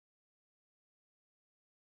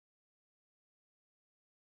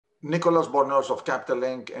Nicholas Bornos of Capital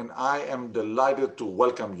Link, and I am delighted to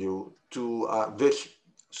welcome you to this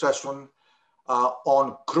session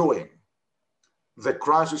on crewing. The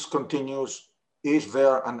crisis continues. Is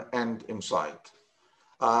there an end in sight?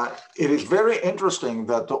 It is very interesting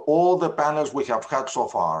that all the panels we have had so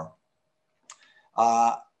far,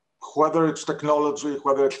 whether it's technology,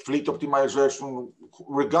 whether it's fleet optimization,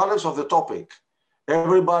 regardless of the topic,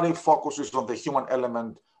 everybody focuses on the human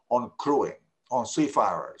element, on crewing, on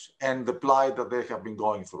seafarers, and the plight that they have been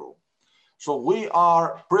going through. So we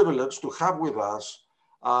are privileged to have with us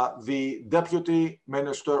the Deputy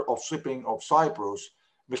Minister of Shipping of Cyprus,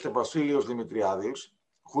 Mr. Vasilios Dimitriadis,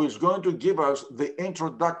 who is going to give us the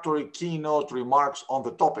introductory keynote remarks on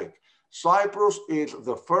the topic. Cyprus is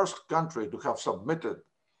the first country to have submitted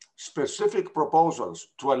specific proposals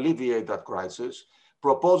to alleviate that crisis,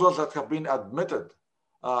 proposals that have been admitted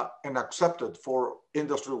and accepted for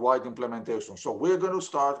industry-wide implementation. So we're going to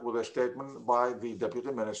start with a statement by the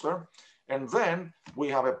Deputy Minister, and then we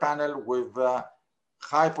have a panel with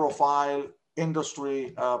high-profile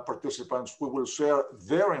industry participants who will share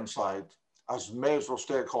their insight as major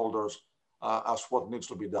stakeholders as what needs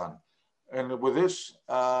to be done. And with this,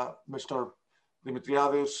 Mr.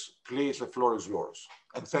 Dimitriadis, please, the floor is yours.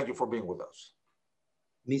 And thank you for being with us.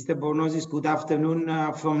 Mr. Bornosis, good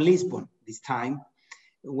afternoon from Lisbon this time.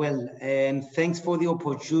 Well, and thanks for the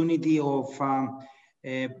opportunity of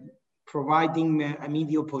providing me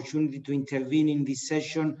the opportunity to intervene in this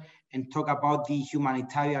session and talk about the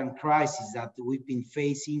humanitarian crisis that we've been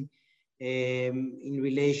facing in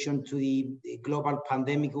relation to the global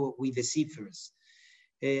pandemic with the seafarers.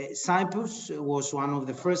 Cyprus was one of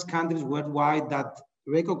the first countries worldwide that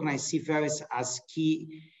recognized seafarers as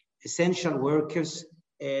key essential workers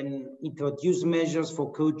and introduced measures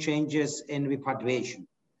for crew changes and repatriation.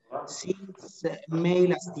 Since May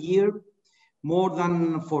last year, more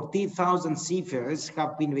than 40,000 seafarers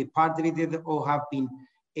have been repatriated or have been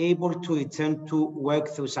able to return to work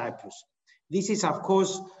through Cyprus. This is, of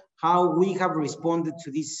course, how we have responded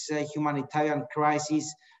to this humanitarian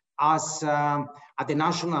crisis as at the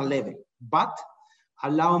national level. But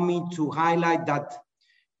allow me to highlight that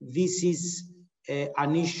this is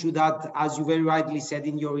an issue that, as you very rightly said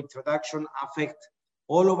in your introduction, affects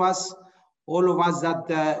all of us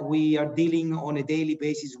that we are dealing on a daily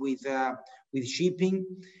basis with shipping.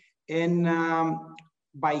 And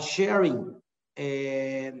by sharing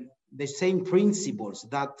the same principles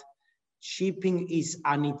that shipping is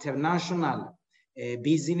an international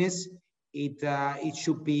business, it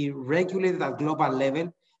should be regulated at global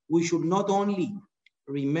level. We should not only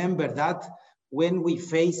remember that when we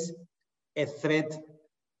face a threat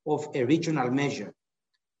of a regional measure.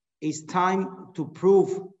 It's time to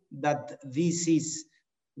prove that this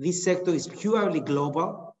sector is purely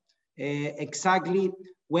global, exactly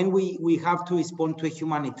when we have to respond to a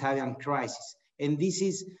humanitarian crisis. And this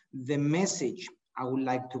is the message I would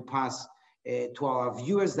like to pass to our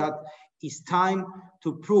viewers, that it's time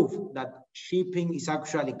to prove that shipping is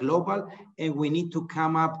actually global and we need to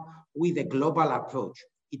come up with a global approach.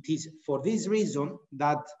 It is for this reason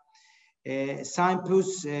that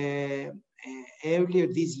Cyprus earlier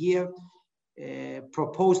this year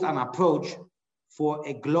proposed an approach for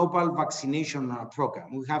a global vaccination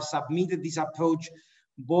program. We have submitted this approach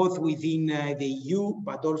both within the EU,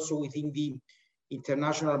 but also within the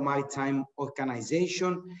International Maritime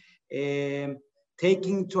Organization,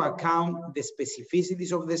 taking into account the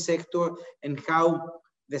specificities of the sector and how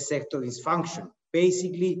the sector is functioning.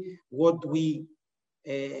 Basically, what we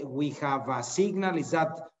have a signal is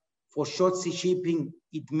that for short sea shipping,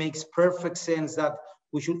 it makes perfect sense that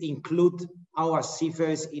we should include our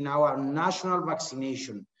seafarers in our national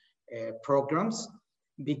vaccination programs,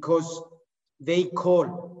 because they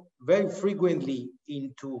call very frequently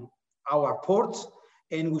into our ports,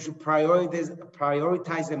 and we should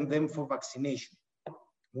prioritize them for vaccination.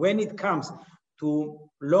 When it comes to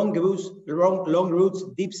long routes,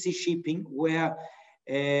 deep sea shipping, where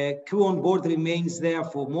crew on board remains there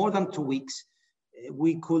for more than 2 weeks,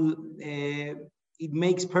 it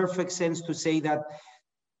makes perfect sense to say that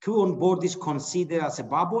crew on board is considered as a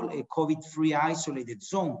bubble, a COVID-free isolated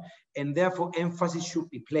zone, and therefore emphasis should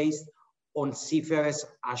be placed on seafarers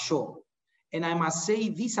ashore. And I must say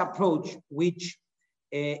this approach, which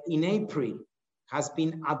in April has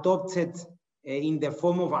been adopted in the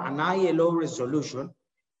form of an ILO resolution,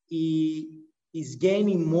 is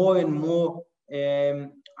gaining more and more,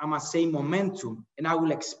 I must say, momentum, and I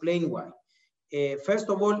will explain why. First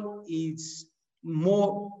of all, it's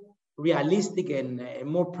more realistic and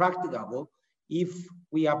more practicable if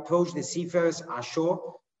we approach the seafarers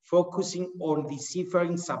ashore, focusing on the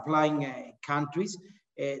seafaring supplying countries,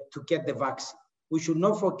 to get the vaccine. We should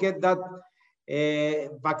not forget that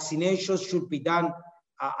vaccinations should be done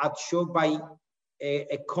at shore by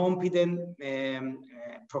a competent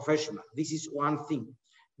professional. This is one thing.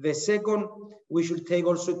 The second, we should take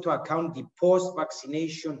also into account the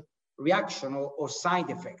post-vaccination reaction or side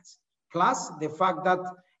effects. Plus the fact that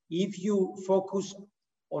if you focus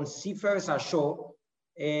on seafarers ashore,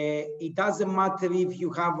 it doesn't matter if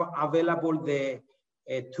you have available the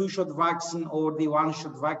two-shot vaccine or the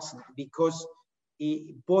one-shot vaccine, because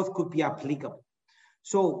both could be applicable.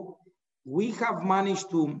 So we have managed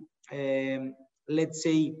to, let's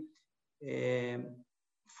say,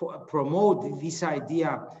 promote this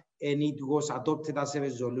idea, and it was adopted as a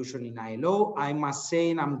resolution in ILO. I must say,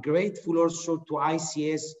 and I'm grateful also to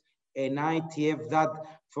ICS and ITF that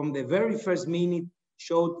from the very first minute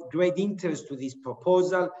showed great interest to this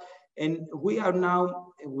proposal. And we are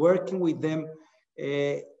now working with them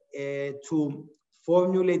to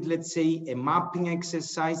formulate, let's say, a mapping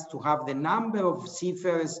exercise to have the number of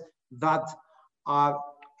seafarers that are,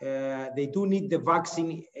 they do need the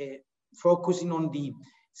vaccine, focusing on the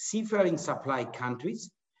seafaring supply countries.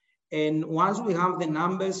 And once we have the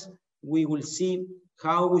numbers, we will see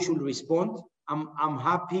how we should respond. I'm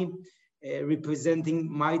happy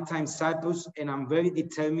representing Maritime Cyprus, and I'm very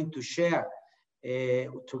determined to share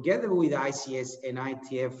together with ICS and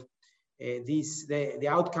ITF the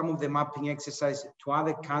outcome of the mapping exercise to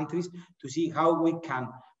other countries to see how we can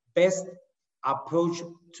best approach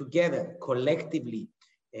together collectively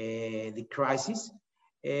the crisis.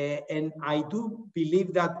 And I do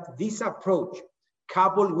believe that this approach,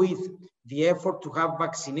 coupled with the effort to have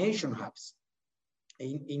vaccination hubs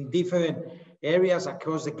in different areas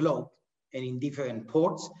across the globe and in different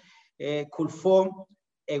ports, could form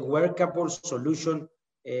a workable solution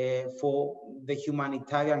for the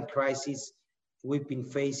humanitarian crisis we've been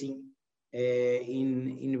facing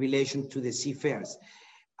in relation to the seafarers.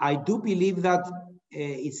 I do believe that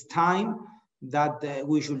it's time that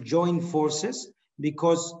we should join forces,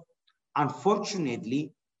 because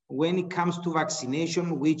unfortunately, when it comes to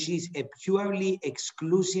vaccination, which is a purely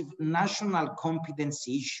exclusive national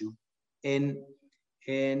competency issue, and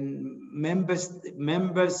members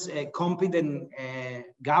competent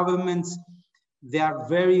governments, they are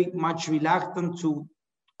very much reluctant to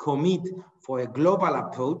commit for a global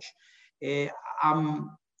approach. I'm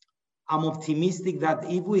optimistic that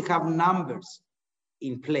if we have numbers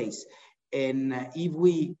in place, and if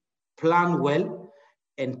we plan well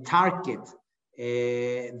and target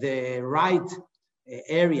the right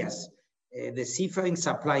areas, the seafaring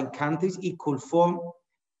supplying countries, it could form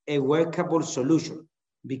a workable solution.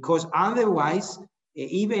 Because otherwise,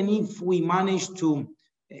 even if we manage to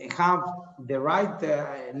have the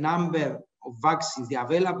right number of vaccines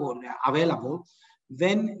available,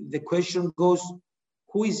 then the question goes,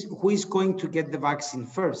 who is going to get the vaccine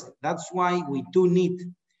first? That's why we do need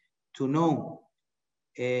to know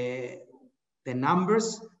the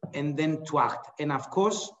numbers and then to act. And of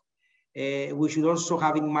course, we should also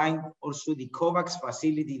have in mind also the COVAX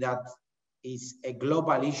facility that is a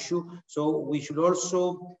global issue. So we should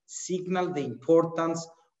also signal the importance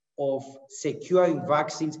of securing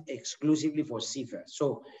vaccines exclusively for seafarers.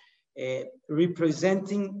 So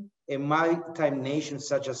representing a maritime nation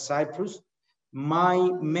such as Cyprus, my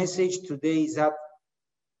message today is that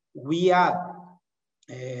we are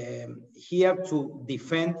here to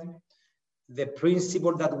defend the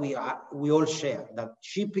principle that we all share, that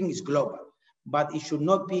shipping is global, but it should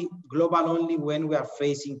not be global only when we are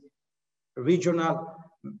facing regional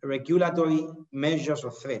regulatory measures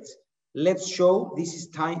or threats. Let's show, this is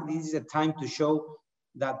a time to show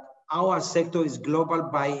that our sector is global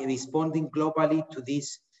by responding globally to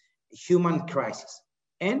this human crisis.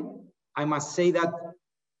 And I must say that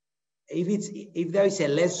if there is a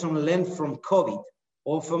lesson learned from COVID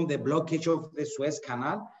or from the blockage of the Suez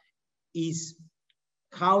Canal, is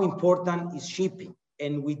how important is shipping.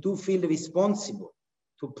 And we do feel responsible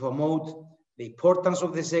to promote the importance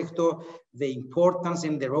of the sector, the importance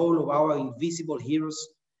and the role of our invisible heroes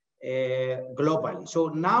globally. So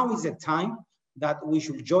now is the time that we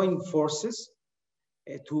should join forces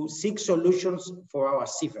to seek solutions for our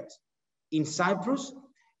seafarers. In Cyprus,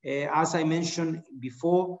 as I mentioned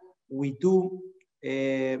before, we do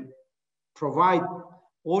provide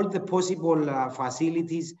all the possible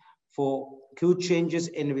facilities for crew changes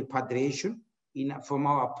and repatriation from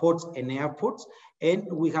our ports and airports. And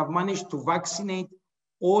we have managed to vaccinate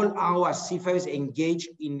all our seafarers engaged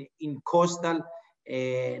in coastal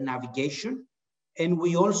navigation. And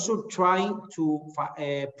we also try to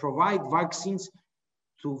provide vaccines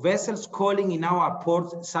to vessels calling in our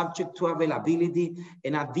port, subject to availability,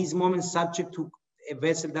 and at this moment subject to a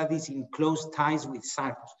vessel that is in close ties with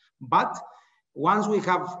Cyprus. But once we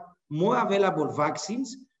have more available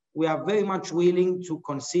vaccines, we are very much willing to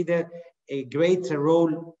consider a greater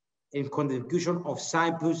role and contribution of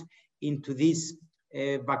Cyprus into this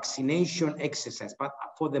vaccination exercise. But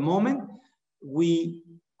for the moment, we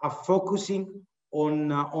are focusing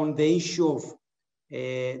on the issue of,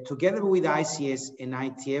 together with ICS and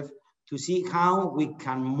ITF, to see how we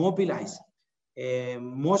can mobilize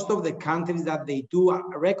most of the countries that they do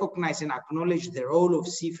recognize and acknowledge the role of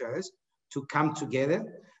seafarers to come together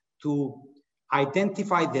to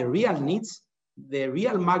identify the real needs, the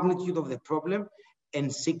real magnitude of the problem,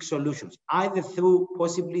 and seek solutions, either through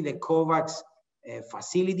possibly the COVAX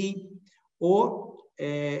facility or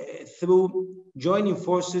through joining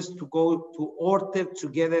forces to go to order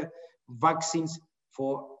together vaccines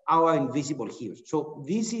for our invisible heroes. So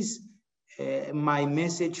this is my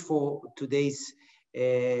message for today's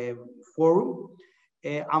forum.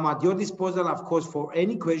 I'm at your disposal, of course, for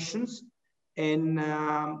any questions. And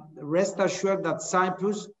rest assured that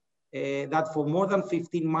Cyprus, that for more than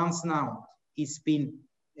 15 months now, it's been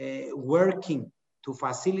working to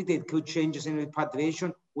facilitate crew changes and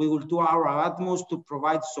repatriation. We will do our utmost to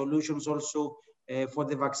provide solutions also for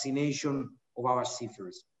the vaccination of our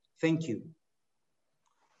seafarers. Thank you.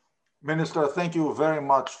 Minister, thank you very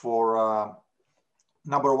much for,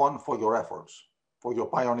 number one, for your efforts, for your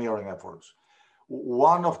pioneering efforts.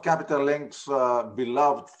 One of Capital Link's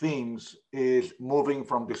beloved themes is moving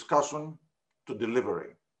from discussion to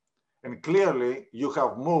delivery. And clearly, you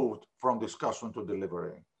have moved from discussion to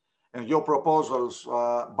delivery. And your proposals,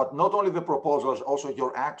 but not only the proposals, also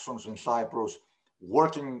your actions in Cyprus,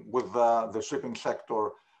 working with the shipping sector,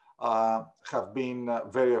 have been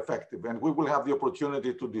very effective. And we will have the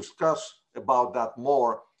opportunity to discuss about that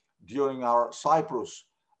more during our Cyprus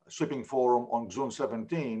Shipping Forum on June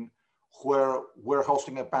 17, where we're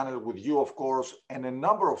hosting a panel with you, of course, and a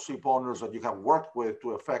number of ship owners that you have worked with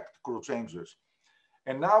to effect crew changes.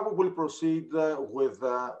 And now we will proceed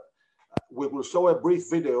we will show a brief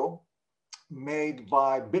video made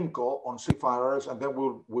by BIMCO on seafarers, and then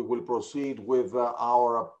we will proceed with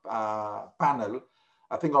our panel.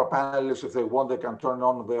 I think our panelists, if they want, they can turn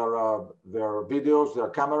on their videos, their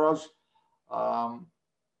cameras.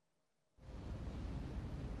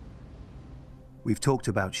 We've talked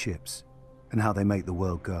about ships and how they make the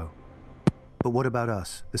world go. But what about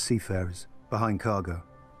us, the seafarers, behind cargo?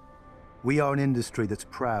 We are an industry that's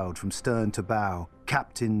proud from stern to bow,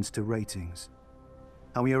 captains to ratings.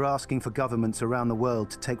 And we are asking for governments around the world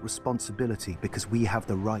to take responsibility because we have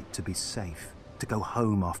the right to be safe, to go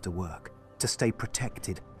home after work, to stay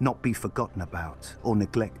protected, not be forgotten about or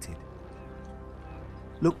neglected.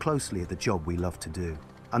 Look closely at the job we love to do.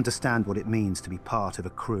 Understand what it means to be part of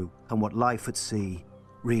a crew and what life at sea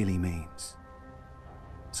really means.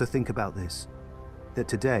 So think about this, that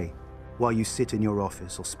today, while you sit in your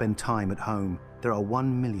office or spend time at home, there are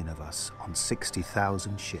 1 million of us on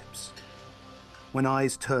 60,000 ships. When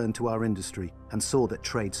eyes turned to our industry and saw that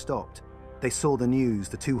trade stopped, they saw the news,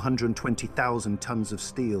 the 220,000 tons of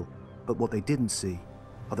steel, but what they didn't see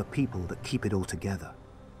are the people that keep it all together.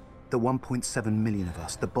 The 1.7 million of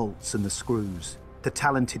us, the bolts and the screws, the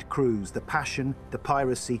talented crews, the passion, the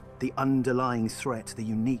piracy, the underlying threat, the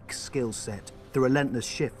unique skill set, the relentless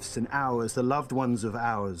shifts and hours, the loved ones of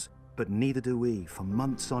ours, but neither do we, for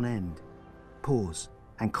months on end, pause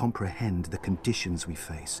and comprehend the conditions we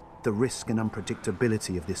face, the risk and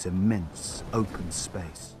unpredictability of this immense open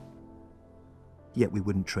space. Yet we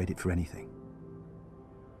wouldn't trade it for anything.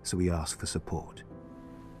 So we ask for support.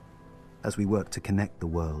 As we work to connect the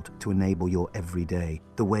world, to enable your everyday,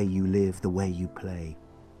 the way you live, the way you play.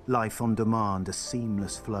 Life on demand, a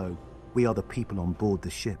seamless flow. We are the people on board the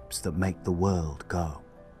ships that make the world go.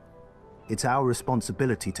 It's our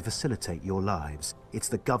responsibility to facilitate your lives. It's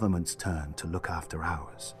the government's turn to look after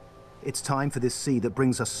ours. It's time for this sea that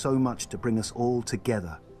brings us so much to bring us all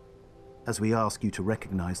together. As we ask you to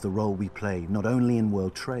recognize the role we play, not only in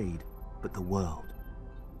world trade, but the world.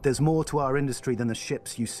 There's more to our industry than the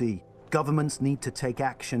ships you see. Governments need to take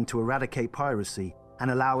action to eradicate piracy and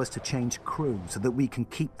allow us to change crew so that we can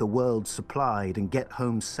keep the world supplied and get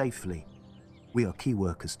home safely. We are key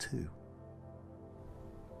workers too.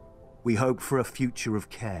 We hope for a future of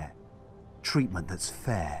care, treatment that's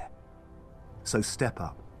fair. So step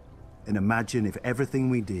up and imagine if everything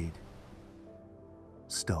we did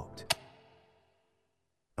stopped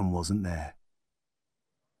and wasn't there.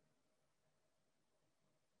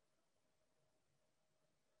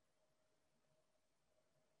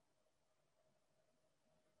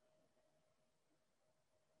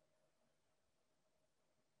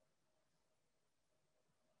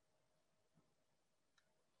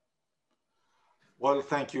 Well,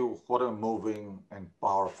 thank you. What a moving and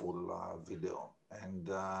powerful video.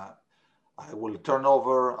 And I will turn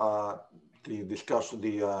over the discussion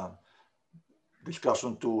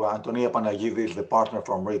to Antonia Panagidis, the partner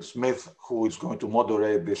from Reed Smith, who is going to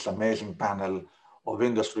moderate this amazing panel of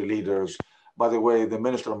industry leaders. By the way, the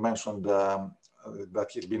minister mentioned that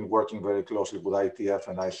he's been working very closely with ITF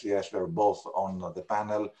and ICS. They're both on the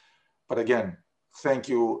panel. But again, thank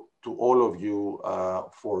you to all of you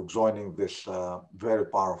for joining this very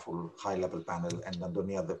powerful high-level panel. And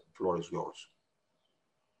Antonia, the floor is yours.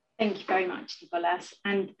 Thank you very much, Nicholas.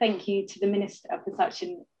 And thank you to the Minister for such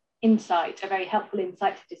an insight, a very helpful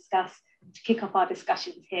insight to discuss, to kick off our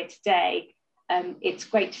discussions here today. It's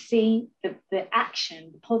great to see the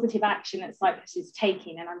action, the positive action that Cyprus is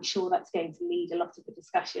taking, and I'm sure that's going to lead a lot of the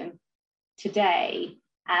discussion today.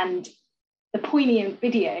 And the poignant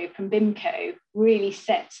video from BIMCO really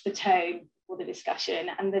sets the tone for the discussion.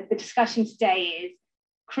 And the discussion today is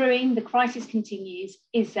crewing, the crisis continues,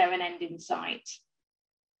 is there an end in sight?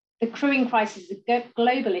 The crewing crisis is a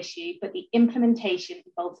global issue, but the implementation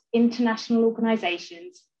involves international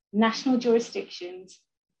organizations, national jurisdictions,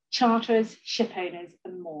 charterers, ship owners,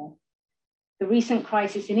 and more. The recent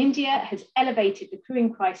crisis in India has elevated the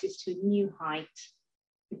crewing crisis to a new height.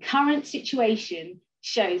 The current situation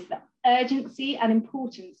shows the urgency and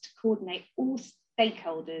importance to coordinate all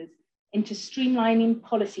stakeholders into streamlining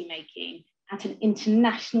policymaking at an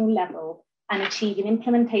international level and achieving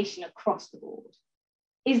implementation across the board.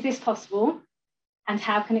 Is this possible? And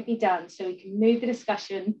how can it be done so we can move the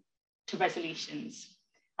discussion to resolutions?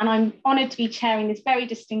 And I'm honoured to be chairing this very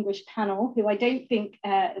distinguished panel, who I don't think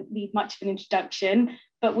need much of an introduction,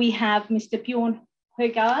 but we have Mr. Bjorn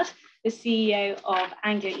Højgaard, the CEO of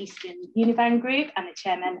Anglo-Eastern Univan Group and the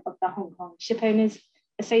chairman of the Hong Kong Shipowners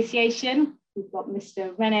Association. We've got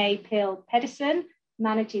Mr. René Pil Pedersen,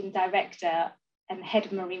 managing director and head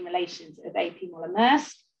of marine relations of A.P. Moller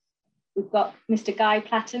Maersk. We've got Mr. Guy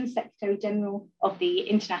Platten, Secretary General of the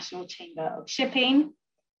International Chamber of Shipping.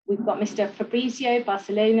 We've got Mr. Fabrizio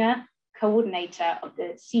Barcelona, Coordinator of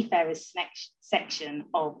the Seafarers section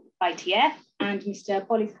of ITF, and Mr.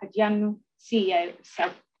 Boris Hadjianu, CEO of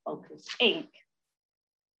South Bulkers Inc.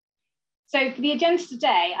 So for the agenda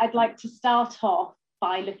today, I'd like to start off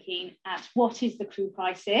by looking at what is the crew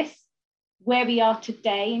crisis, where we are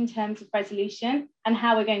today in terms of resolution, and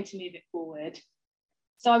how we're going to move it forward.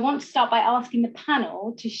 So I want to start by asking the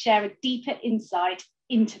panel to share a deeper insight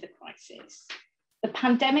into the crisis. The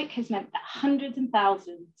pandemic has meant that hundreds and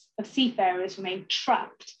thousands of seafarers remain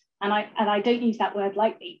trapped, and I don't use that word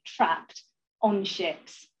lightly, trapped on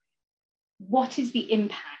ships. What is the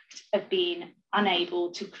impact of being unable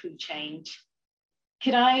to crew change?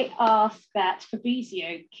 Could I ask that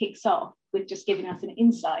Fabrizio kicks off with just giving us an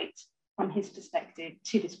insight from his perspective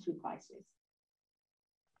to this crew crisis?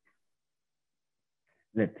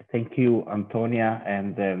 Thank you, Antonia,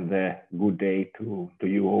 and good day to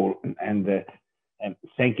you all. And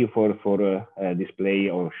thank you for display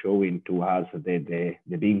or showing to us the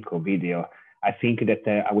BIMCO video. I think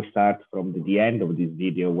that I will start from the end of this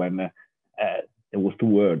video when there was two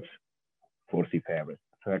words for seafarers: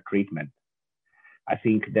 fair treatment. I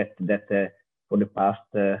think that for the past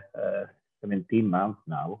 17 months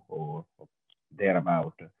now, or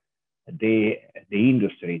thereabout, the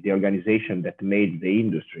industry, the organization that made the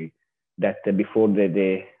industry, that before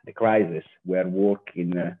the crisis were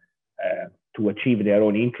working to achieve their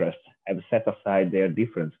own interests, have set aside their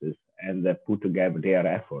differences and put together their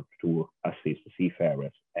effort to assist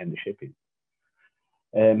seafarers and the shipping.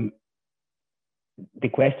 The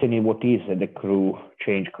question is, what is the crew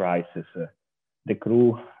change crisis? The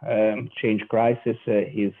crew change crisis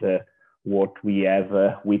is what we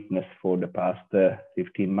have witnessed for the past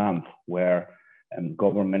 15 months, where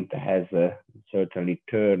government has certainly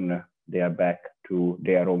turned their back to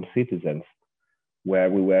their own citizens,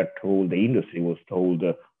 where we were told, the industry was told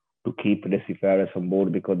to keep the seafarers on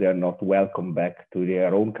board because they are not welcome back to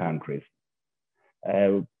their own countries.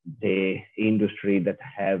 The industry that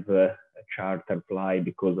have charter fly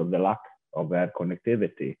because of the lack of air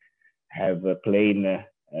connectivity have a plane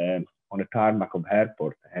on a tarmac of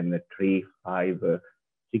airport and 300, 500,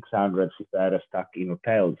 600 seafarers stuck in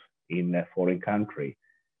hotels in a foreign country.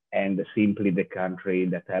 And simply the country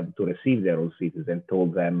that have to receive their own citizens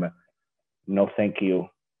told them, no, thank you,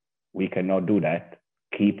 we cannot do that,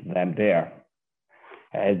 keep them there.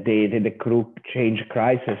 The crew change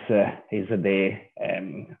crisis is the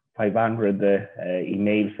 500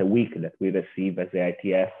 emails a week that we receive as the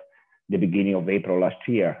ITF the beginning of April last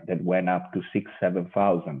year, that went up to 6,000 to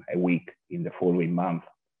 7,000 a week in the following month,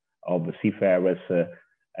 of seafarers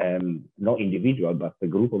not individual, but a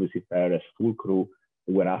group of seafarers, full crew,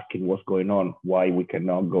 who were asking what's going on, why we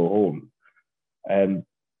cannot go home.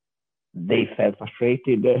 They felt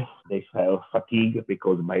frustrated, they felt fatigued,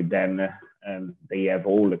 because by then they have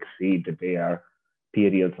all exceeded their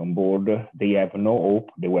periods on board. They have no hope.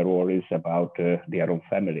 They were worried about their own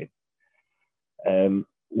family.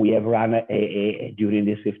 We have run during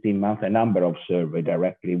this 15 months a number of surveys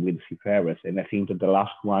directly with seafarers, and I think that the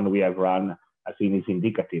last one we have run, I think, is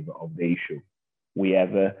indicative of the issue. We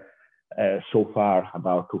have so far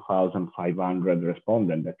about 2,500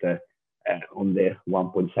 respondents. That on the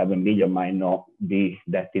 1.7 million might not be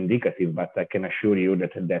that indicative, but I can assure you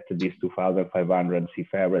that these 2,500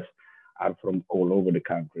 seafarers are from all over the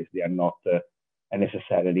countries. They are not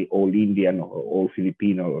necessarily all Indian or all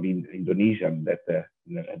Filipino or Indonesian, that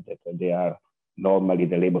they are normally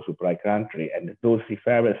the labor supply country. And those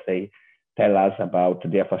seafarers, they tell us about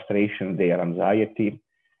their frustration, their anxiety,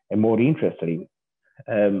 and more interestingly,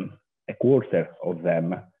 a quarter of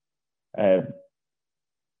them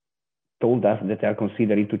told us that they are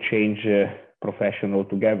considering to change profession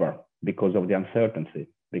altogether because of the uncertainty,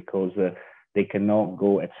 because they cannot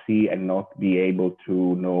go at sea and not be able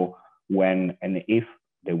to know when and if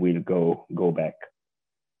they will go back.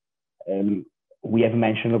 We have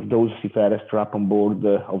mentioned of those seafarers trapped on board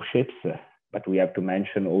of ships, but we have to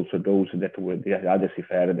mention also those that were the other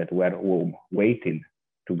seafarers that were home waiting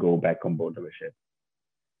to go back on board of a ship.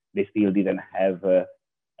 They still didn't have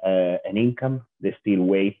an income. They still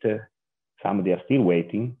wait. Some they are still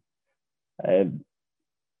waiting. And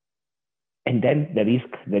then the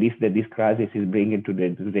risk that this crisis is bringing to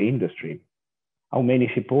the industry. How many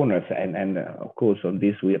ship owners, and of course on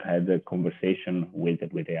this we have had a conversation with the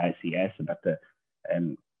ICS, but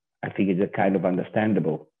I think it's a kind of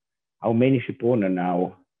understandable. How many ship owners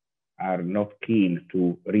now are not keen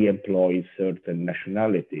to re-employ certain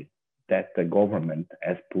nationality that the government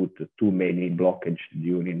has put too many blockages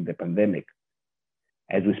during the pandemic?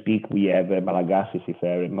 As we speak, we have Malagasy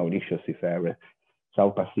seafarers, Mauritius seafarers,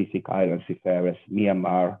 South Pacific Island seafarers,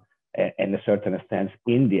 Myanmar, and a certain extent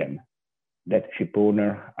Indian, that ship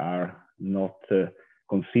owners are not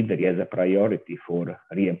considered as a priority for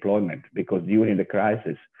re-employment, because during the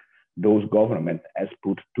crisis, those government has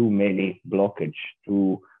put too many blockages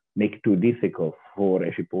to make it too difficult for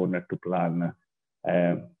a ship owner to plan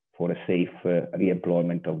for a safe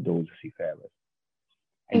re-employment of those seafarers.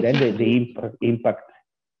 And then the impact.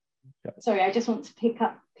 Sorry, I just want to pick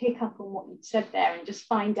up on what you said there and just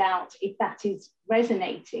find out if that is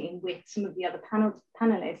resonating with some of the other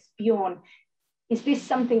panelists. Bjorn, is this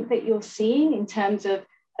something that you're seeing in terms of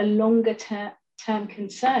a longer term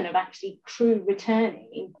concern of actually crew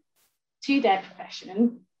returning to their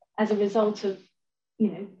profession as a result of,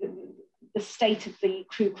 the state of the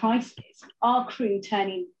crew crisis? Are crew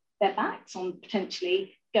turning their backs on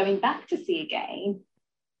potentially going back to sea again?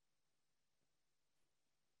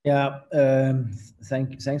 Yeah,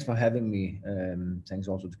 thanks for having me. Thanks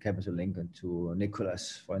also to Capital Link and to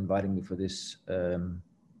Nicholas for inviting me for this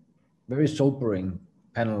very sobering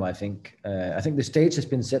panel, I think. I think the stage has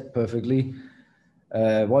been set perfectly.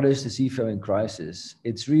 What is the seafaring crisis?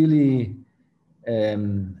 It's really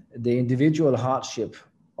the individual hardship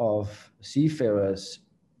of seafarers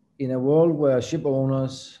in a world where ship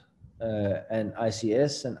owners and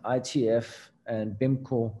ICS and ITF and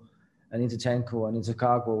BIMCO and Intertanko and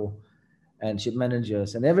Intercargo and ship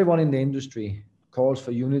managers and everyone in the industry calls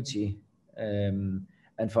for unity and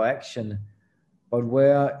for action, but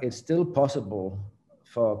where it's still possible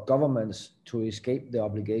for governments to escape their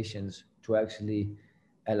obligations to actually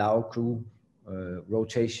allow crew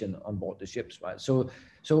rotation on board the ships, right? So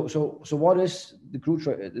what is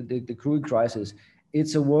the crew crisis?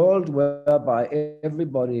 It's a world whereby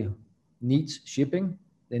everybody needs shipping,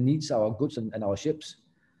 they needs our goods and our ships.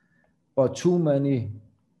 But too many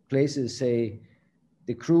places say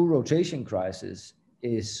the crew rotation crisis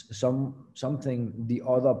is something the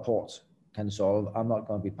other ports can solve. I'm not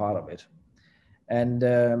going to be part of it. And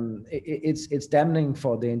it's damning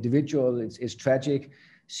for the individual. It's tragic.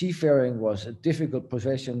 Seafaring was a difficult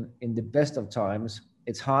profession in the best of times.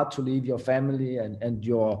 It's hard to leave your family and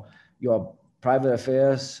your private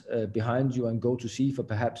affairs behind you and go to sea for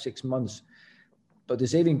perhaps 6 months. But the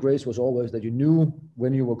saving grace was always that you knew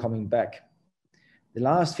when you were coming back. The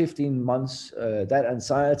last 15 months, that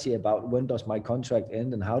anxiety about when does my contract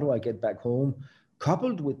end and how do I get back home,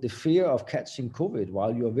 coupled with the fear of catching COVID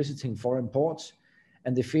while you're visiting foreign ports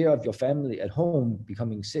and the fear of your family at home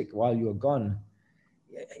becoming sick while you're gone,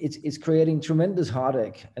 it's creating tremendous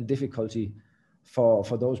heartache and difficulty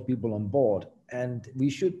for those people on board. and we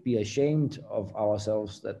should be ashamed of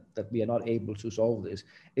ourselves that we are not able to solve this.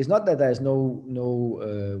 It's not that there's no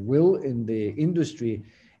will in the industry.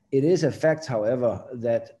 It is a fact, however,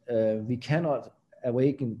 that we cannot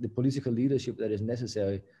awaken the political leadership that is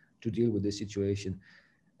necessary to deal with this situation.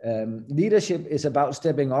 Leadership is about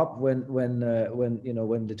stepping up when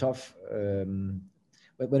the tough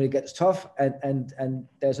when it gets tough, and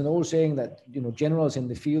there's an old saying that generals in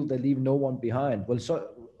the field, they leave no one behind. Well, so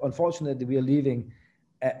unfortunately, we are leaving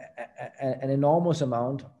an enormous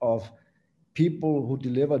amount of people who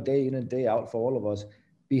deliver day in and day out for all of us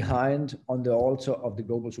behind on the altar of the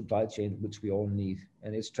global supply chain, which we all need,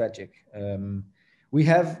 and it's tragic. We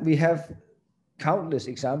have countless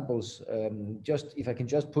examples. Just if I can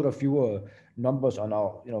just put a few numbers on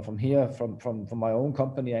our, from here, from my own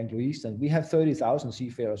company, Anglo Eastern, we have 30,000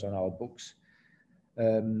 seafarers on our books.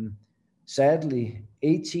 Sadly,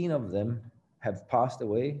 18 of them have passed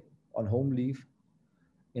away on home leave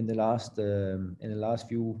in the last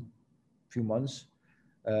few months.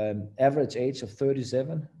 Average age of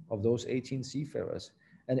 37 of those 18 seafarers,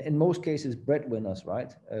 and in most cases breadwinners,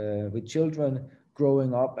 right? With children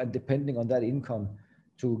growing up and depending on that income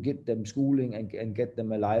to get them schooling and get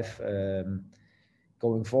them alive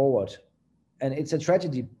going forward. And it's a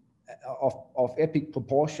tragedy of epic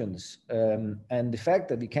proportions. And the fact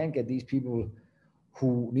that we can't get these people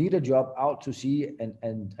who need a job out to sea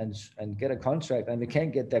and get a contract, and they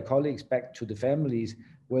can't get their colleagues back to the families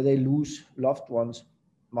where they lose loved ones,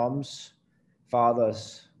 moms,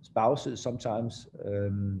 fathers, spouses sometimes.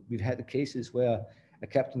 We've had cases where a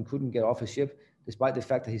captain couldn't get off a ship despite the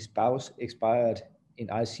fact that his spouse expired in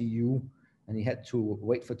ICU and he had to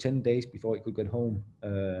wait for 10 days before he could get home.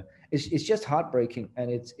 It's just heartbreaking, and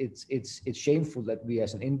it's shameful that we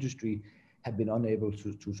as an industry have been unable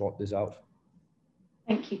to sort this out.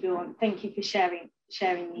 Thank you, Bjorn. Thank you for sharing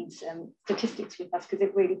these statistics with us, because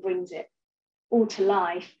it really brings it all to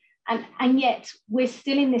life. And yet we're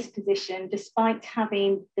still in this position despite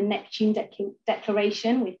having the Neptune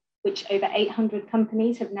Declaration, with which over 800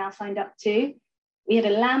 companies have now signed up to. We had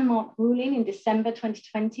a landmark ruling in December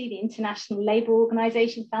 2020. The International Labour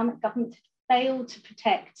Organization found that governments had failed to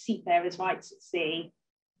protect seafarers' rights at sea,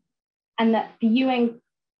 and that the UN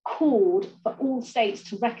called for all states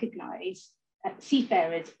to recognize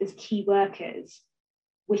seafarers as key workers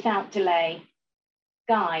without delay.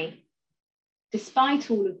 Guy,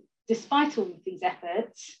 despite all of these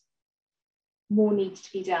efforts, more needs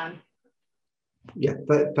to be done. Yeah,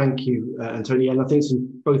 thank you, Antonia. And I think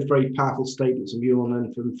some both very powerful statements from Bjorn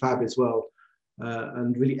and from Fab as well,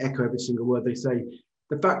 and really echo every single word they say.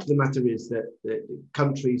 The fact of the matter is that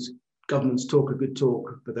countries, governments talk a good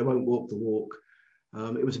talk, but they won't walk the walk.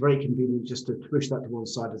 It was very convenient just to push that to one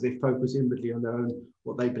side as they focus inwardly on their own,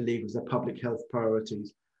 what they believe was their public health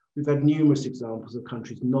priorities. We've had numerous examples of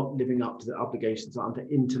countries not living up to their obligations under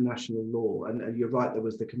international law. And you're right, there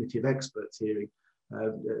was the Committee of Experts hearing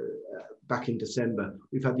back in December.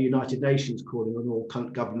 We've had the United Nations calling on all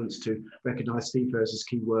governments to recognise seafarers as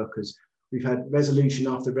key workers. We've had resolution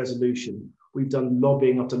after resolution. We've done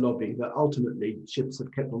lobbying after lobbying, that ultimately ships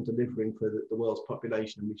have kept on delivering for the world's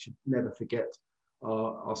population, and we should never forget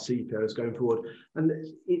our seafarers going forward. And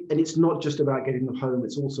it's not just about getting them home,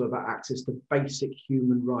 it's also about access to basic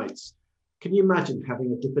human rights. Can you imagine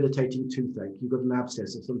having a debilitating toothache? You've got an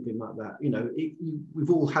abscess or something like that.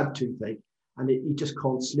 We've all had toothache, and you just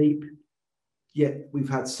can't sleep. Yet we've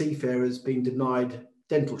had seafarers being denied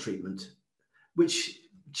dental treatment, which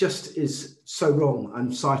just is so wrong.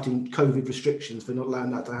 I'm citing COVID restrictions for not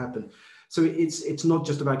allowing that to happen. So it's not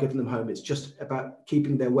just about getting them home. It's just about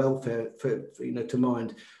keeping their welfare to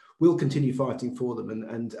mind. We'll continue fighting for them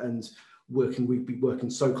and working. We've been working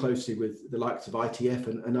so closely with the likes of ITF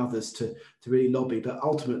and others to really lobby. But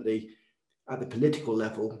ultimately, at the political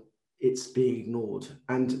level, it's being ignored.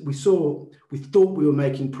 And we thought we were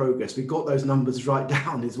making progress. We got those numbers right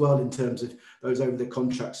down as well in terms of those over the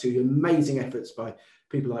contracts. So amazing efforts by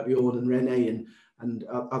people like Bjorn and René and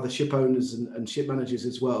other ship owners and ship managers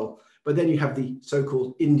as well. But then you have the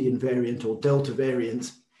so-called Indian variant or Delta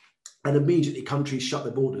variant, and immediately countries shut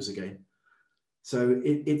their borders again. So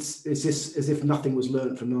it's as if nothing was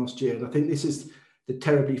learned from last year. And I think this is the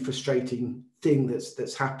terribly frustrating thing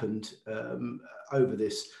that's happened over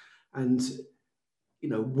this. And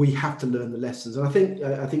we have to learn the lessons. And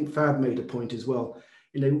I think Fab made a point as well.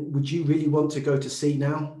 Would you really want to go to sea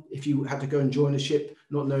now if you had to go and join a ship,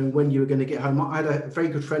 not knowing when you were going to get home? I had a very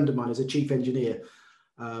good friend of mine as a chief engineer,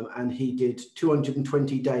 and he did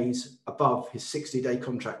 220 days above his 60-day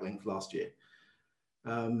contract length last year.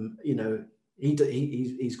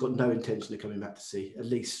 He's got no intention of coming back to sea, at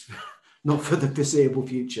least not for the foreseeable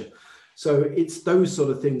future. So it's those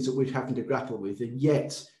sort of things that we're having to grapple with, and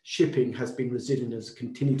yet shipping has been resilient, has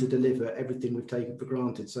continued to deliver everything we've taken for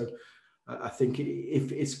granted. So I think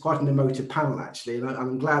if it's quite an emotive panel, actually, and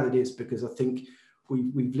I'm glad it is, because I think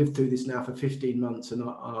we've lived through this now for 15 months, and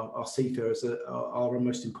our seafarers are our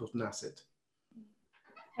most important asset.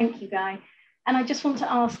 Thank you, Guy. And I just want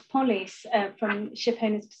to ask Polis, from ship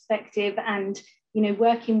owners' perspective, and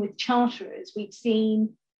working with charterers, we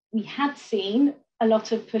had seen a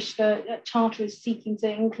lot of push for charterers seeking to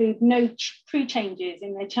include no crew changes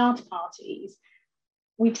in their charter parties.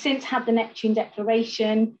 We've since had the Neptune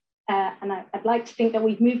Declaration, and I'd like to think that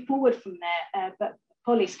we've moved forward from there. But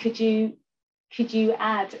Polis, could you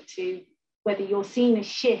add to whether you're seeing a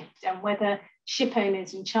shift, and whether ship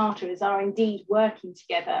owners and charterers are indeed working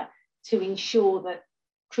together to ensure that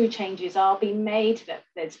crew changes are being made, that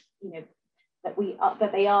there's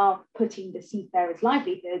that they are putting the seafarers'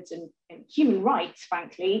 livelihoods and human rights,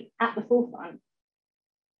 frankly, at the forefront?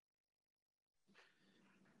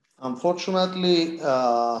 Unfortunately,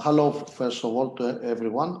 hello, first of all, to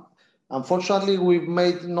everyone. Unfortunately, we've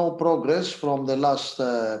made no progress from the last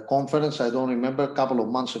conference. I don't remember, a couple of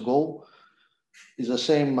months ago. It's the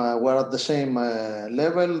same, we're at the same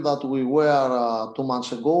level that we were 2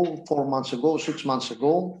 months ago, 4 months ago, 6 months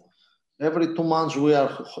ago. Every 2 months, we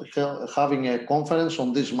are having a conference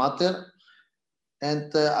on this matter.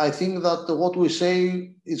 And I think that what we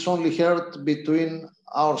say is only heard between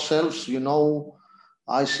ourselves,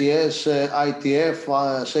 ICS,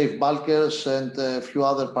 ITF, Safe Bulkers, and a few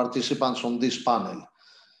other participants on this panel,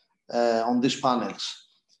 on these panels.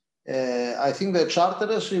 I think the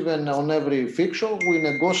charterers, even on every fixture, we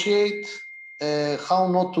negotiate how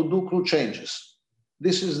not to do crew changes.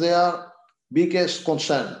 This is their biggest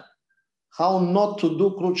concern. How not to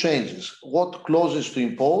do crew changes, what clauses to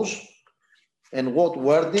impose, and what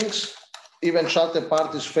wordings. Even charter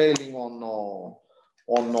parties failing on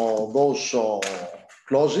those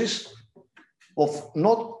clauses of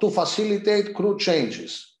not to facilitate crew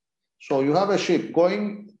changes. So you have a ship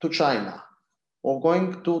going to China, or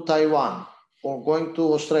going to Taiwan, or going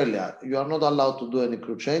to Australia. You are not allowed to do any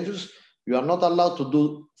crew changes. You are not allowed to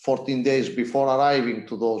do 14 days before arriving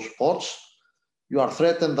to those ports. You are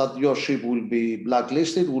threatened that your ship will be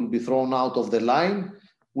blacklisted, will be thrown out of the line,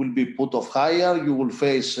 will be put off hire, you will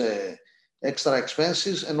face extra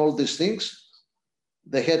expenses and all these things.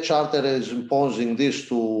 The head charter is imposing this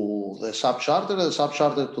to the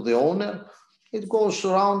sub-charter to the owner. It goes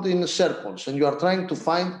around in circles, and you are trying to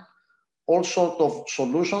find all sorts of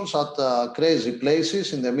solutions at crazy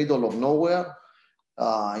places in the middle of nowhere,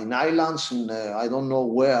 in islands, in I don't know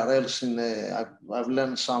where else. I've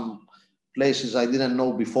learned some places I didn't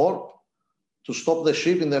know before, to stop the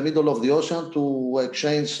ship in the middle of the ocean, to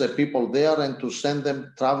exchange the people there and to send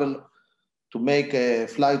them travel, to make a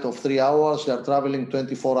flight of 3 hours. They are traveling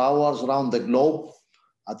 24 hours around the globe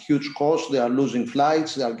at huge cost. They are losing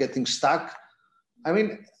flights. They are getting stuck. I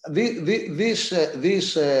mean, this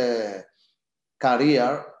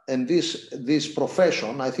career and this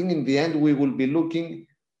profession, I think in the end, we will be looking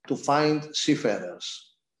to find seafarers.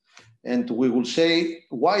 And we will say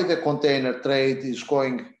why the container trade is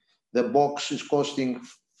going, the box is costing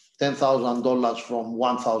 $10,000 from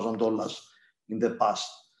 $1,000 in the past.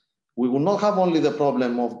 We will not have only the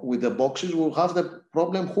problem with the boxes, we'll have the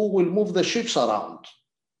problem who will move the ships around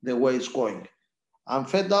the way it's going. I'm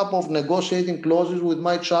fed up of negotiating clauses with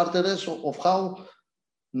my charterers of how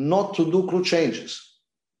not to do crew changes,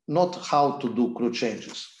 not how to do crew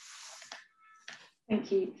changes.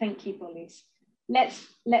 Thank you, Polis. Let's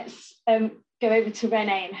go over to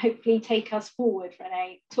Renee and hopefully take us forward.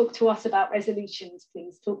 Renee, talk to us about resolutions,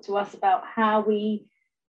 please. Talk to us about how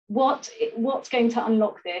what's going to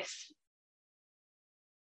unlock this.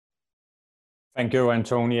 Thank you,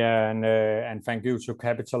 Antonia, and thank you to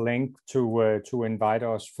Capital Link to invite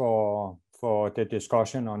us for the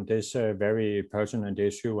discussion on this very pertinent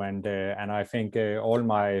issue. And I think all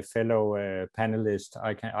my fellow panelists,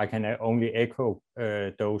 I can only echo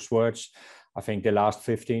those words. I think the last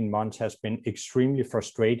 15 months has been extremely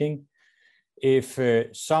frustrating. If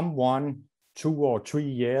someone 2 or 3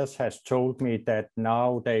 years has told me that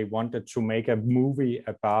now they wanted to make a movie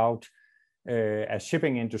about a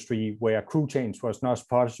shipping industry where crew change was not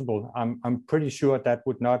possible, I'm pretty sure that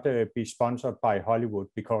would not be sponsored by Hollywood,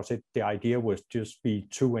 because the idea would just be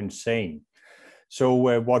too insane. So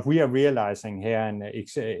what we are realizing here and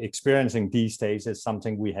experiencing these days is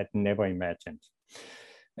something we had never imagined.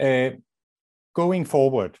 Going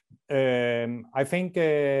forward, I think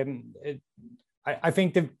the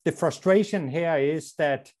frustration here is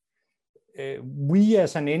that we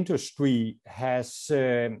as an industry has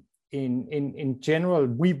in general,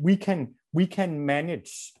 we can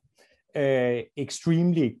manage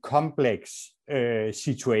extremely complex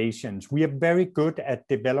situations. We are very good at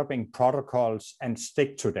developing protocols and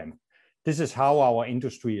stick to them. This is how our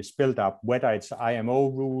industry is built up, whether it's IMO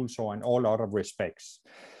rules or in all other respects.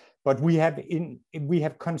 But we have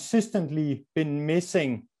consistently been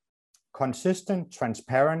missing consistent,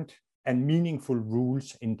 transparent, and meaningful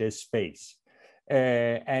rules in this space.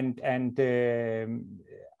 I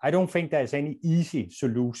don't think there's any easy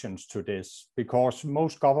solutions to this, because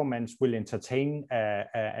most governments will entertain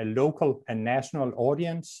a local and national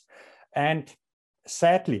audience. And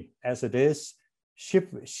sadly, as it is,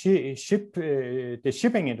 the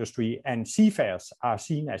shipping industry and seafarers are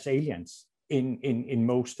seen as aliens in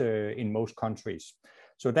most countries.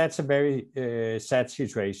 So that's a very sad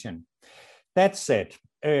situation. That said,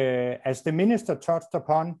 as the minister touched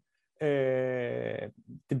upon, the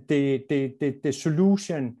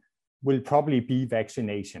solution will probably be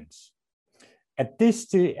vaccinations. At this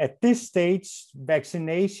stage,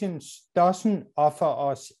 vaccinations doesn't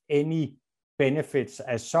offer us any benefits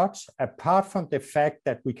as such, apart from the fact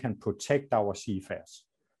that we can protect our seafarers.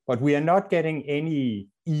 But we are not getting any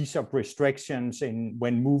ease of restrictions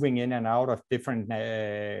when moving in and out of different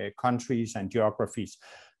countries and geographies.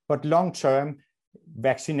 But long-term,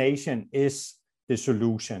 vaccination is the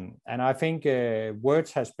solution. And I think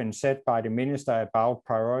words has been said by the minister about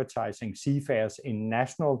prioritizing seafarers in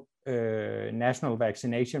national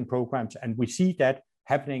vaccination programs. And we see that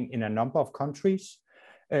happening in a number of countries.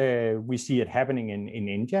 We see it happening in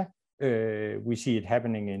India. We see it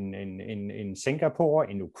happening in Singapore,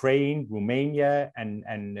 in Ukraine, Romania,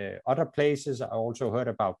 and other places. I also heard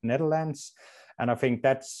about Netherlands. And I think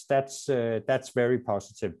that's very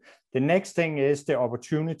positive. The next thing is the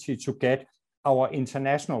opportunity to get our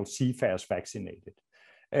international seafarers vaccinated.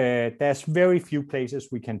 There's very few places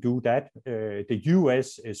we can do that. The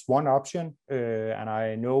US is one option, and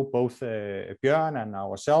I know both Björn and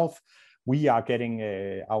ourselves, we are getting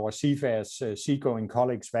our seafarers, seagoing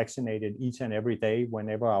colleagues vaccinated each and every day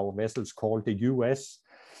whenever our vessels call the US.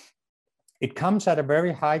 It comes at a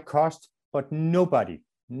very high cost, but nobody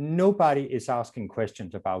is asking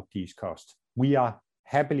questions about these costs. We are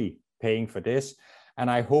happily paying for this. And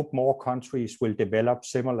I hope more countries will develop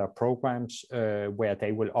similar programs where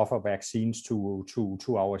they will offer vaccines to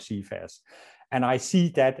our seafarers. And I see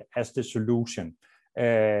that as the solution.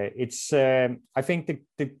 I think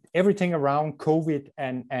everything around COVID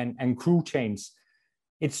and crew change,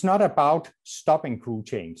 it's not about stopping crew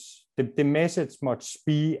change. The message must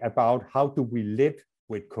be about how do we live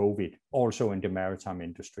with COVID, also in the maritime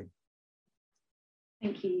industry.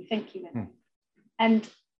 Thank you, And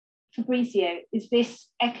Fabrizio, is this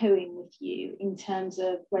echoing with you in terms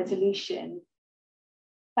of resolution?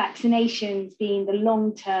 Vaccinations being the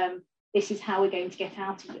long-term, this is how we're going to get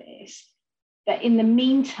out of this. But in the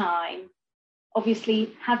meantime,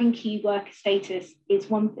 obviously having key worker status is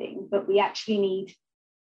one thing, but we actually need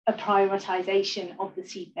a prioritization of the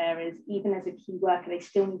seafarers. Even as a key worker, they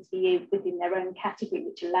still need to be within their own category,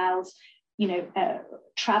 which allows,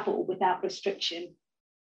 travel without restriction.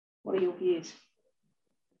 What are your views?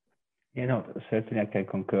 Certainly I can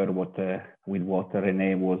concur with what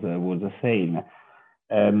Renee was saying.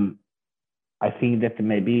 I think that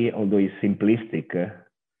maybe, although it's simplistic,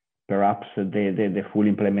 perhaps the full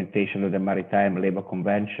implementation of the Maritime Labour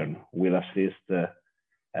Convention will assist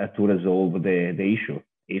to resolve the issue.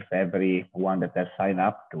 If everyone that has signed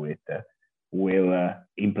up to it will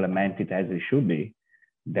implement it as it should be,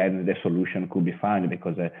 then the solution could be found,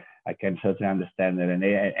 because I can certainly understand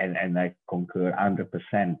Renee, and I concur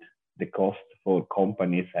 100%. The cost for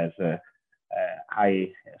companies has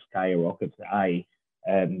skyrockets high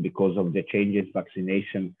because of the changes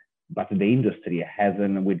vaccination, but the industry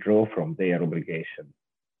hasn't withdrawn from their obligation.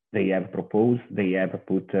 They have proposed, they have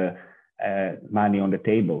put money on the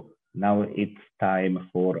table. Now it's time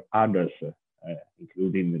for others,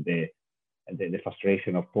 including the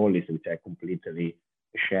frustration of police, which I completely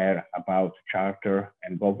share, about charter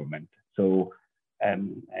and government. So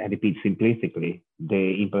I repeat simplistically,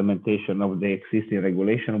 the implementation of the existing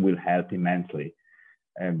regulation will help immensely.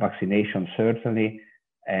 Vaccination certainly.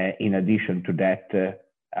 In addition to that,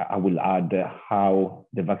 I will add how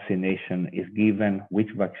the vaccination is given, which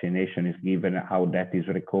vaccination is given, how that is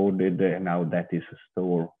recorded, and how that is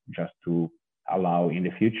stored, just to allow in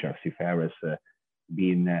the future seafarers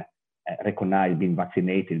being recognized, being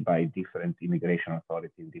vaccinated by different immigration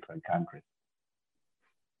authorities in different countries.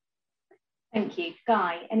 Thank you.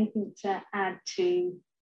 Guy, anything to add to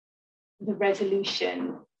the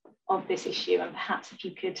resolution of this issue, and perhaps if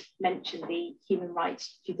you could mention the human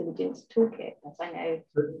rights due diligence toolkit, as I know.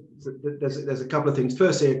 There's a couple of things.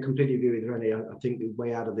 Firstly, I completely agree with Rennie. I think the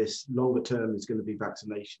way out of this longer term is going to be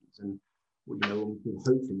vaccinations, and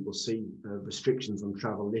hopefully we'll see restrictions on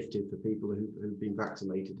travel lifted for people who've been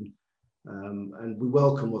vaccinated. And we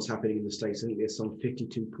welcome what's happening in the States. I think there's some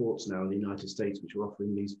 52 ports now in the United States which are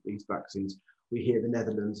offering these vaccines. We hear the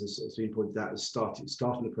Netherlands, as been pointed out, is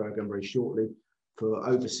starting the program very shortly for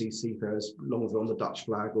overseas seafarers, as long as they're on the Dutch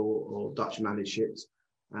flag or Dutch managed ships.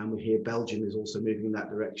 And we hear Belgium is also moving in that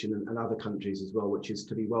direction, and other countries as well, which is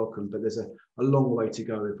to be welcomed. But there's a long way to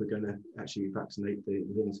go if we're going to actually vaccinate the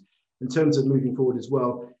things. In terms of moving forward as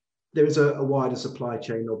well, there is a wider supply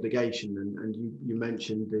chain obligation, and you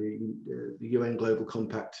mentioned the UN Global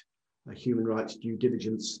Compact Human Rights Due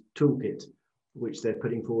Diligence Toolkit, which they're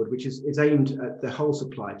putting forward, which is aimed at the whole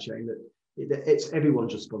supply chain, that it's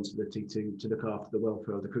everyone's responsibility to look after the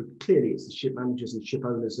welfare of the crew. Clearly, it's the ship managers and ship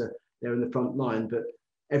owners that they're in the front line, but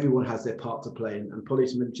everyone has their part to play. And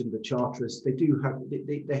Polly's mentioned the charterers. They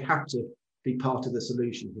have to be part of the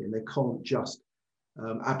solution here, and they can't just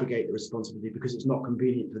abrogate the responsibility because it's not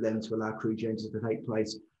convenient for them to allow crew changes to take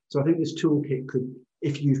place. So I think this toolkit could,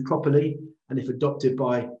 if used properly and if adopted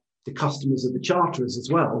by the customers of the charterers as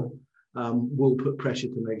well, will put pressure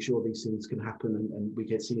to make sure these things can happen, and we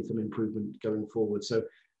can see some improvement going forward. So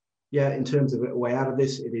yeah, in terms of a way out of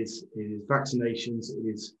this, it is vaccinations, it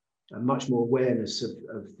is much more awareness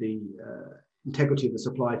of the integrity of the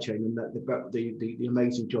supply chain, and that the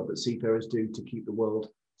amazing job that seafarers do to keep the world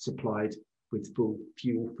supplied with full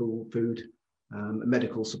fuel, full food,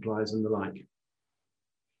 medical supplies and the like.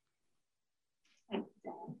 Thanks,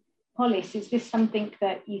 Polis, is this something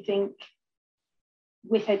that you think,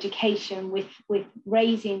 with education, with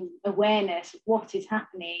raising awareness of what is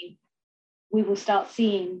happening, we will start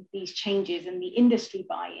seeing these changes and the industry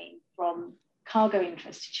buying from cargo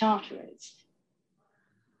interests to charterers?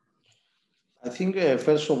 I think,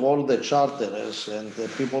 first of all, the charterers and the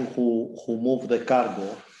people who move the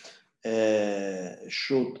cargo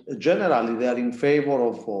should, generally, they are in favor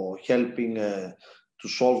of helping to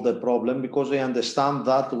solve the problem, because they understand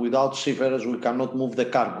that without seafarers, we cannot move the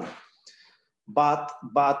cargo. But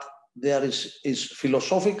there is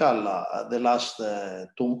philosophical, the last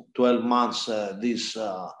 12 months, this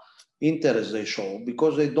interest they show,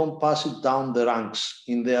 because they don't pass it down the ranks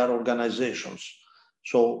in their organizations.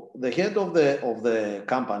 So the head of the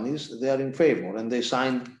companies, they are in favor, and they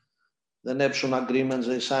signed the Neptune agreements,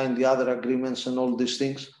 they signed the other agreements and all these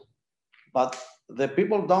things. But the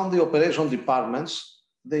people down the operation departments,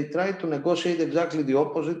 they try to negotiate exactly the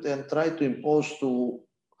opposite and try to impose to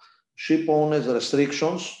ship owners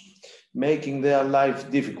restrictions, making their life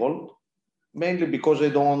difficult, mainly because they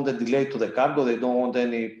don't want the delay to the cargo, they don't want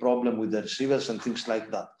any problem with the receivers and things like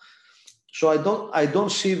that. So I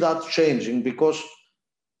don't see that changing, because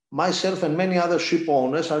myself and many other ship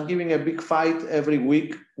owners are giving a big fight every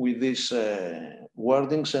week with these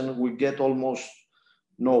wordings, and we get almost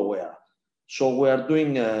nowhere. So we are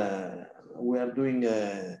doing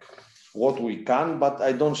what we can, but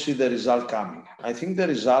I don't see the result coming. I think the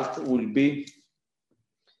result will be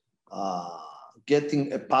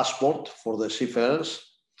getting a passport for the seafarers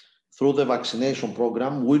through the vaccination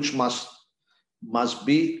program, which must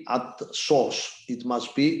be at source. It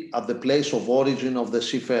must be at the place of origin of the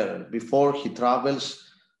seafarer before he travels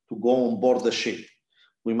to go on board the ship.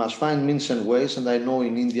 We must find means and ways, and I know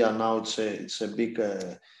in India now it's a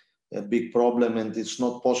big problem, and it's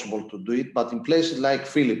not possible to do it. But in places like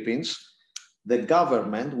Philippines, the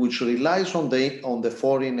government, which relies on the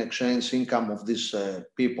foreign exchange income of these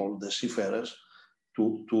people, the seafarers,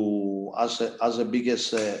 as the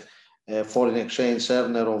biggest foreign exchange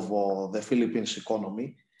earner of the Philippines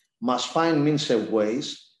economy, must find means and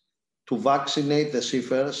ways to vaccinate the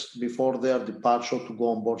seafarers before their departure to go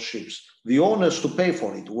on board ships. The owners to pay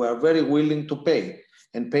for it, we are very willing to pay,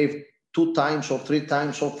 and pay 2 times or 3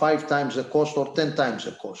 times or 5 times the cost or 10 times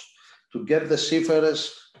the cost to get the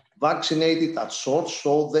seafarers vaccinated at source,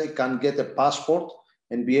 so they can get a passport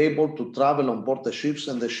and be able to travel on board the ships,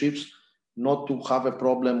 and the ships not to have a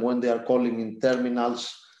problem when they are calling in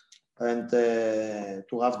terminals and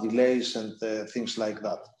to have delays and things like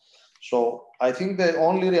that. So I think the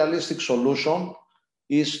only realistic solution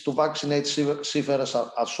is to vaccinate seafarers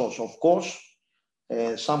at source. Of course,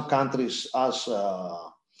 some countries, as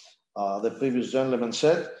the previous gentleman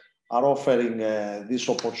said, are offering this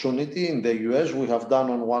opportunity. In the US, we have done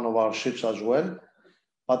on one of our ships as well.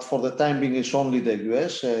 But for the time being, it's only the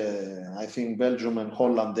US. I think Belgium and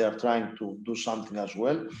Holland, they are trying to do something as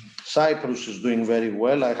well. Cyprus is doing very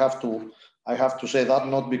well. I have to say that,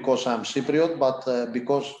 not because I'm Cypriot, but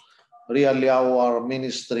because really our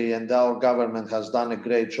ministry and our government has done a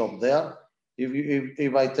great job there.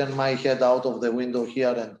 If I turn my head out of the window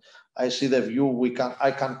here and I see the view,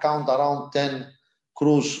 I can count around 10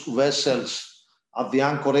 cruise vessels at the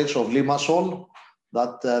anchorage of Limassol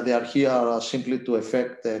that they are here simply to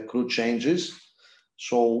effect crew changes.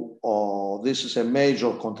 So this is a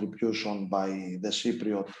major contribution by the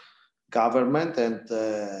Cypriot government, and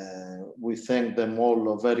we thank them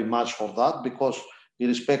all very much for that, because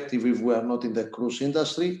irrespective if we are not in the cruise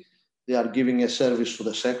industry, they are giving a service to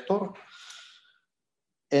the sector.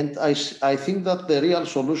 And I think that the real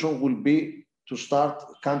solution will be to start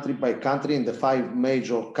country by country in the 5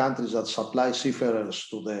 major countries that supply seafarers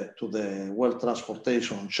to the world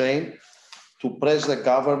transportation chain, to press the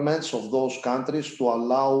governments of those countries to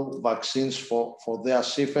allow vaccines for their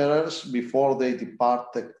seafarers before they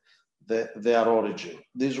depart their origin.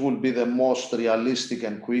 This will be the most realistic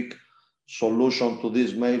and quick solution to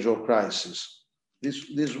this major crisis.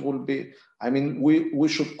 This will be, I mean, we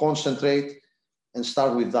should concentrate and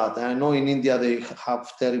start with that. And I know in India they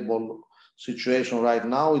have terrible situation right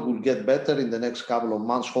now. It will get better in the next couple of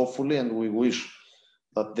months, hopefully, and we wish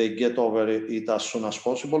that they get over it as soon as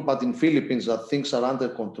possible. But in Philippines, that things are under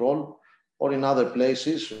control, or in other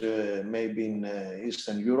places, maybe in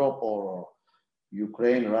Eastern Europe or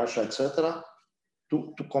Ukraine, Russia, etc.,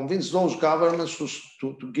 to convince those governments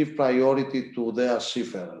to give priority to their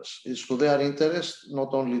seafarers. It's to their interest,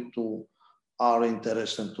 not only to our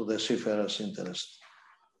interest and to the seafarers' interest.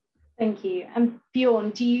 Thank you. And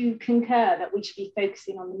Bjorn, do you concur that we should be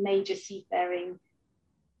focusing on the major seafaring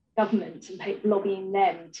governments and lobbying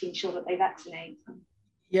them to ensure that they vaccinate?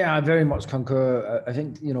 Yeah, I very much concur. I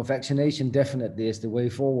think, vaccination definitely is the way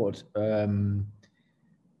forward.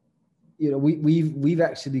 We've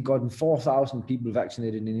actually gotten 4,000 people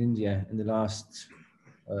vaccinated in India in the last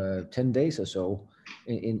 10 days or so,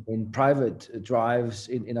 in private drives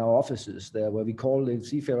in our offices there, where we call the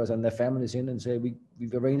seafarers and their families in and say,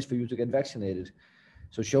 we've arranged for you to get vaccinated.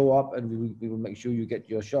 So show up and we will make sure you get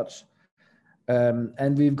your shots.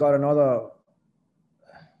 And we've got another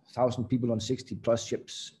 1,000 people on 60 plus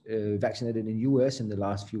ships vaccinated in the US in the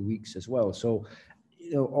last few weeks as well. So,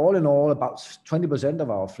 all in all, about 20% of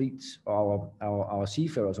our fleets, our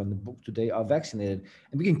seafarers on the book today are vaccinated,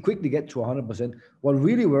 and we can quickly get to 100%. What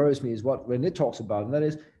really worries me is what René talks about, and that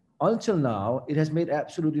is, until now, it has made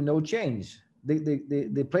absolutely no change.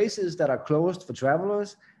 The places that are closed for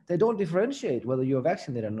travelers, they don't differentiate whether you're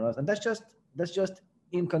vaccinated or not, and that's just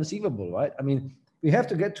inconceivable, right? I mean, we have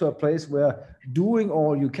to get to a place where doing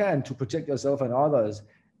all you can to protect yourself and others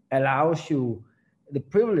allows you the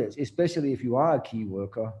privilege, especially if you are a key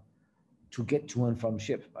worker, to get to and from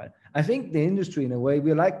ship, right? I think the industry, in a way,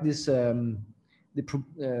 we're like this, the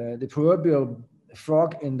proverbial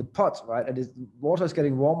frog in the pot, right? And the water's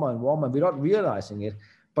getting warmer and warmer. We're not realizing it,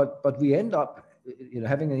 but we end up,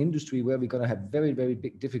 having an industry where we're going to have very, very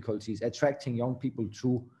big difficulties attracting young people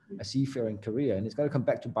to a seafaring career, and it's going to come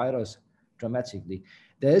back to bite us dramatically.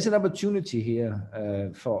 There is an opportunity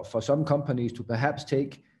here for some companies to perhaps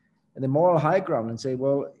take the moral high ground and say,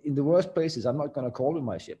 well, in the worst places, I'm not going to call in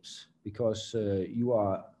my ships because you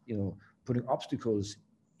are, putting obstacles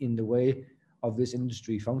in the way of this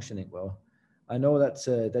industry functioning well. I know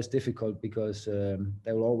that's difficult because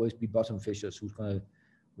there will always be bottom fishers who's going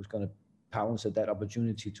to pounce at that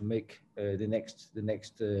opportunity to make the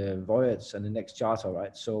next voyage and the next charter,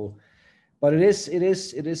 right? So, but it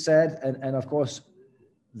is sad, and of course,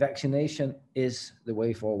 vaccination is the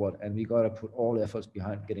way forward, and we got to put all efforts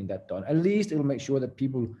behind getting that done. At least it'll make sure that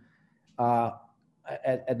people are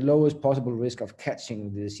at lowest possible risk of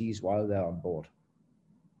catching the disease while they're on board.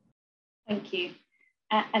 Thank you.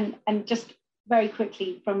 And just very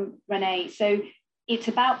quickly from René, so it's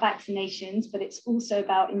about vaccinations, but it's also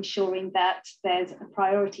about ensuring that there's a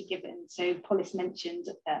priority given. So Polis mentioned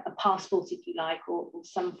a passport, if you like, or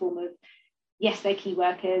some form of, yes, they're key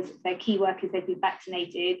workers, they've been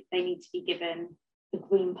vaccinated, they need to be given the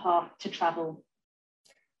green path to travel.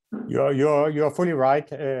 You're fully right,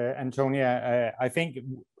 Antonia. I think,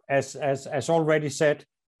 as already said,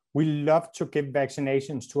 we love to give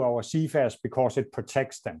vaccinations to our seafarers because it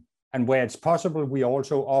protects them. And where it's possible, we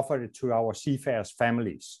also offer it to our seafarers'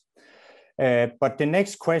 families. But the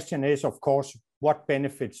next question is, of course, what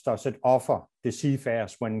benefits does it offer the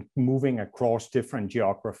seafarers when moving across different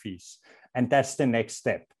geographies? And that's the next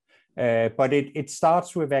step. But it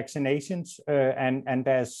starts with vaccinations, and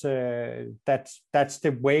that's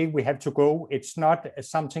the way we have to go. It's not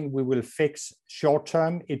something we will fix short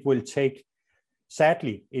term. It will take,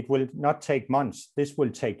 sadly, it will not take months. This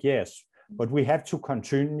will take years. but we have to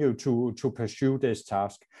continue to pursue this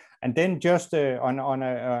task. And then just on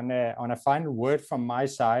a final word from my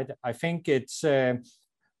side, I think it's,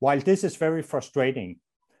 while this is very frustrating,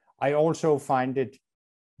 I also find it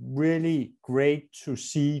really great to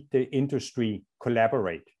see the industry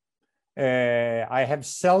collaborate. I have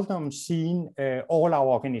seldom seen all our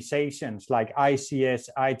organizations like ICS,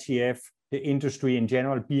 ITF, the industry in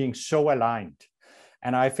general being so aligned.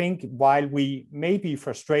 And I think while we may be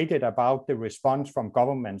frustrated about the response from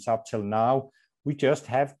governments up till now, we just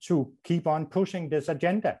have to keep on pushing this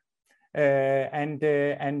agenda.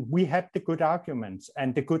 And we have the good arguments,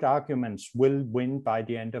 and the good arguments will win by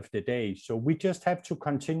the end of the day. So we just have to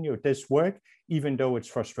continue this work, even though it's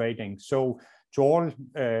frustrating. So to all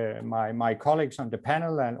my colleagues on the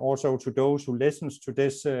panel, and also to those who listens to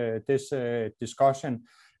this discussion,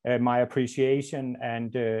 my appreciation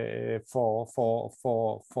and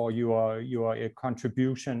for your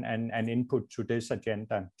contribution and input to this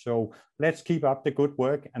agenda. So let's keep up the good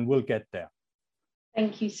work, and we'll get there.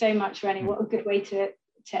 Thank you so much, René. What a good way to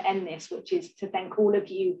end this, which is to thank all of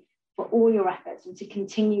you for all your efforts and to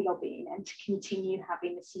continue lobbying and to continue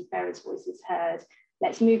having the seafarers' voices heard.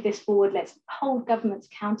 Let's move this forward. Let's hold governments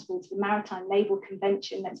accountable to the Maritime Labour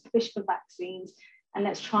Convention. Let's push for vaccines, and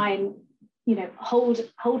let's try and hold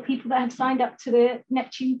people that have signed up to the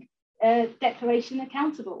Neptune Declaration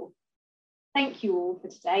accountable. Thank you all for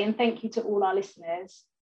today, and thank you to all our listeners.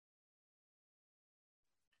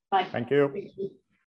 Bye. Thank you.